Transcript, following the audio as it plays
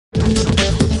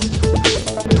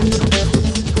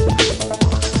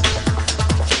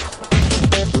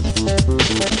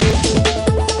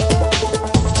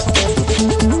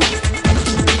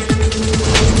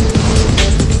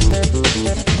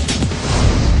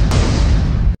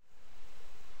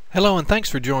Hello and thanks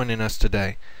for joining us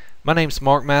today. My name is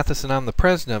Mark Mathis and I'm the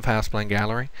president of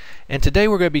HousePlanGallery, and today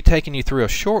we're going to be taking you through a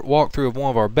short walkthrough of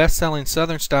one of our best-selling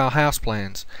Southern style house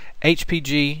plans,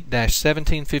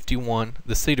 HPG-1751,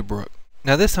 the Cedarbrook.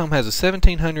 Now this home has a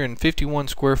 1,751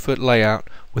 square foot layout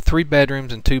with 3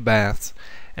 bedrooms and 2 baths,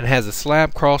 and has a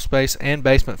slab crawl space and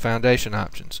basement foundation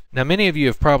options. Now many of you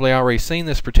have probably already seen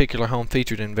this particular home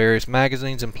featured in various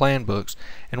magazines and plan books,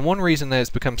 and one reason that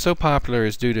it's become so popular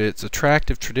is due to its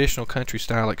attractive traditional country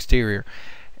style exterior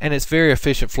and its very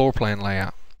efficient floor plan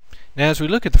layout. Now as we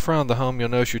look at the front of the home, you'll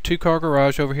notice your 2-car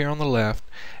garage over here on the left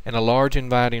and a large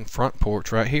inviting front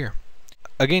porch right here.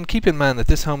 Again, keep in mind that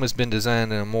this home has been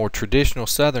designed in a more traditional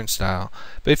southern style,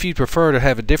 but if you prefer to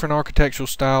have a different architectural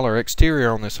style or exterior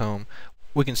on this home,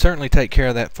 we can certainly take care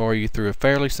of that for you through a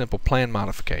fairly simple plan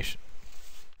modification.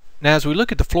 Now as we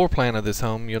look at the floor plan of this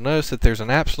home, you'll notice that there's an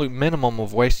absolute minimum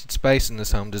of wasted space in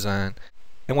this home design,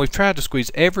 and we've tried to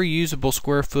squeeze every usable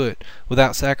square foot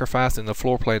without sacrificing the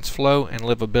floor plan's flow and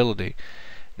livability.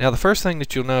 Now the first thing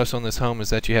that you'll notice on this home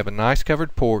is that you have a nice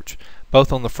covered porch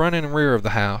both on the front and rear of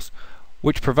the house,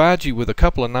 which provides you with a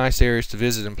couple of nice areas to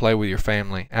visit and play with your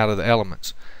family out of the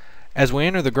elements. As we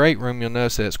enter the great room, you'll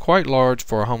notice that it's quite large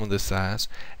for a home of this size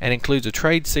and includes a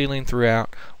trade ceiling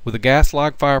throughout with a gas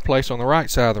log fireplace on the right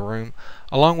side of the room,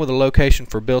 along with a location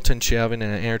for built-in shelving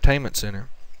and an entertainment center.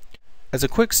 As a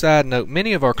quick side note,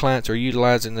 many of our clients are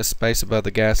utilizing this space above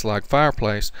the gas log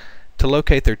fireplace to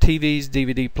locate their TVs,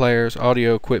 DVD players,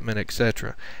 audio equipment,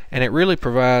 etc., and it really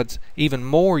provides even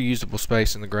more usable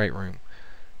space in the great room.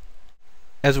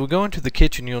 As we go into the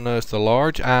kitchen, you'll notice the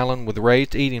large island with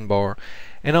raised eating bar,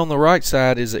 and on the right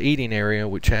side is the eating area,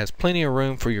 which has plenty of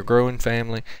room for your growing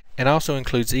family and also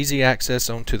includes easy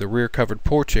access onto the rear covered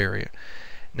porch area.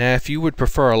 Now if you would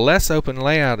prefer a less open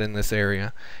layout in this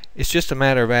area, it's just a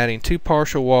matter of adding 2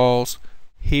 partial walls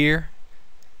here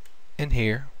and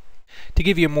here to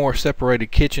give you a more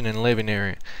separated kitchen and living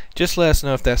area. Just let us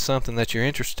know if that's something that you're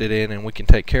interested in and we can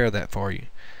take care of that for you.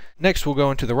 Next we'll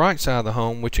go into the right side of the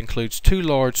home, which includes 2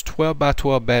 large 12 by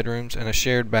 12 bedrooms and a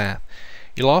shared bath.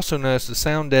 You'll also notice the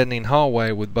sound deadening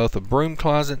hallway with both a broom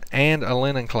closet and a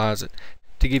linen closet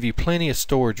to give you plenty of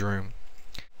storage room.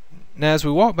 Now as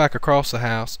we walk back across the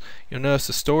house, you'll notice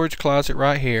the storage closet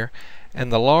right here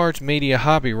and the large media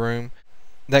hobby room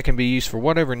that can be used for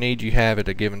whatever need you have at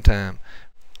a given time,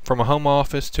 from a home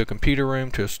office to a computer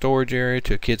room to a storage area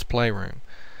to a kid's playroom.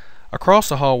 Across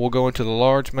the hall we'll go into the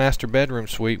large master bedroom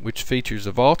suite, which features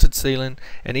a vaulted ceiling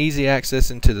and easy access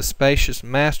into the spacious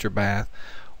master bath,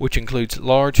 which includes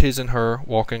large his and her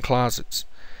walk-in closets.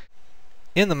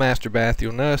 In the master bath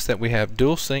you'll notice that we have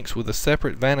dual sinks with a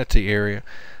separate vanity area,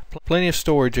 plenty of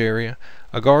storage area,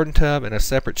 a garden tub, and a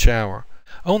separate shower.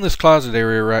 On this closet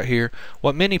area right here,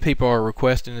 what many people are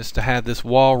requesting is to have this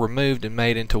wall removed and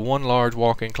made into one large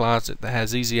walk-in closet that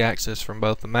has easy access from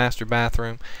both the master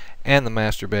bathroom and the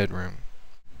master bedroom.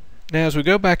 Now as we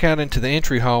go back out into the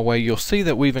entry hallway, you'll see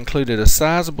that we've included a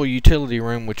sizable utility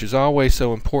room, which is always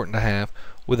so important to have,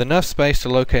 with enough space to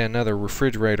locate another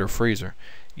refrigerator or freezer.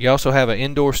 You also have an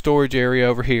indoor storage area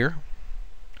over here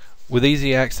with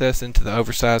easy access into the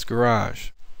oversized garage.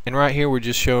 And right here we're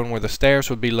just showing where the stairs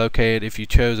would be located if you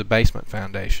chose a basement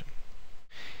foundation.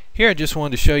 Here I just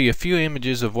wanted to show you a few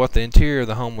images of what the interior of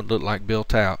the home would look like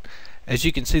built out. As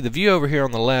you can see, the view over here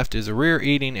on the left is a rear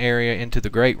eating area into the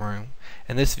great room,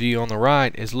 and this view on the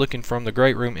right is looking from the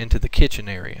great room into the kitchen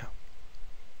area.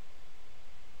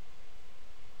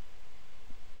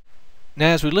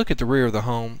 Now as we look at the rear of the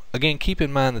home, again keep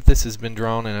in mind that this has been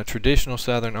drawn in a traditional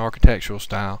southern architectural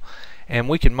style, and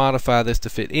we can modify this to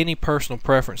fit any personal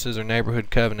preferences or neighborhood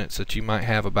covenants that you might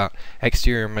have about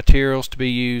exterior materials to be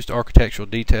used, architectural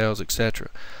details, etc.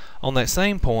 On that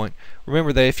same point,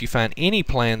 remember that if you find any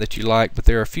plan that you like, but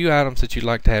there are a few items that you'd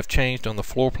like to have changed on the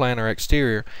floor plan or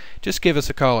exterior, just give us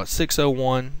a call at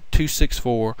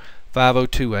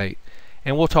 601-264-5028.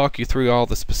 and we'll talk you through all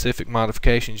the specific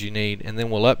modifications you need, and then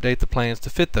we'll update the plans to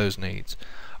fit those needs.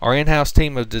 Our in-house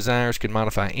team of designers can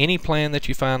modify any plan that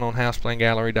you find on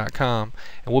HousePlanGallery.com,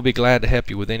 and we'll be glad to help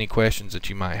you with any questions that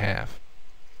you might have.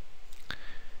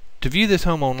 To view this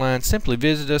home online, simply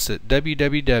visit us at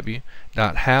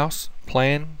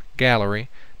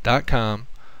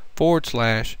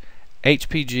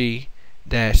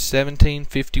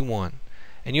www.houseplangallery.com/HPG-1751,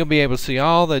 and you'll be able to see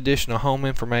all the additional home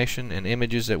information and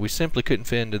images that we simply couldn't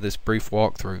fit into this brief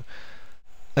walkthrough.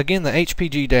 Again, the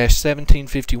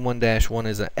HPG-1751-1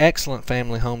 is an excellent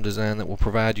family home design that will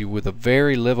provide you with a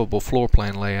very livable floor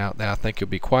plan layout that I think you'll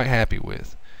be quite happy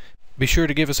with. Be sure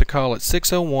to give us a call at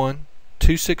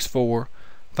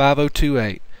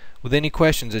 601-264-5028 with any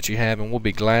questions that you have, and we'll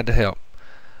be glad to help.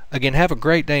 Again, have a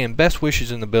great day and best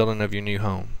wishes in the building of your new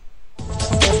home.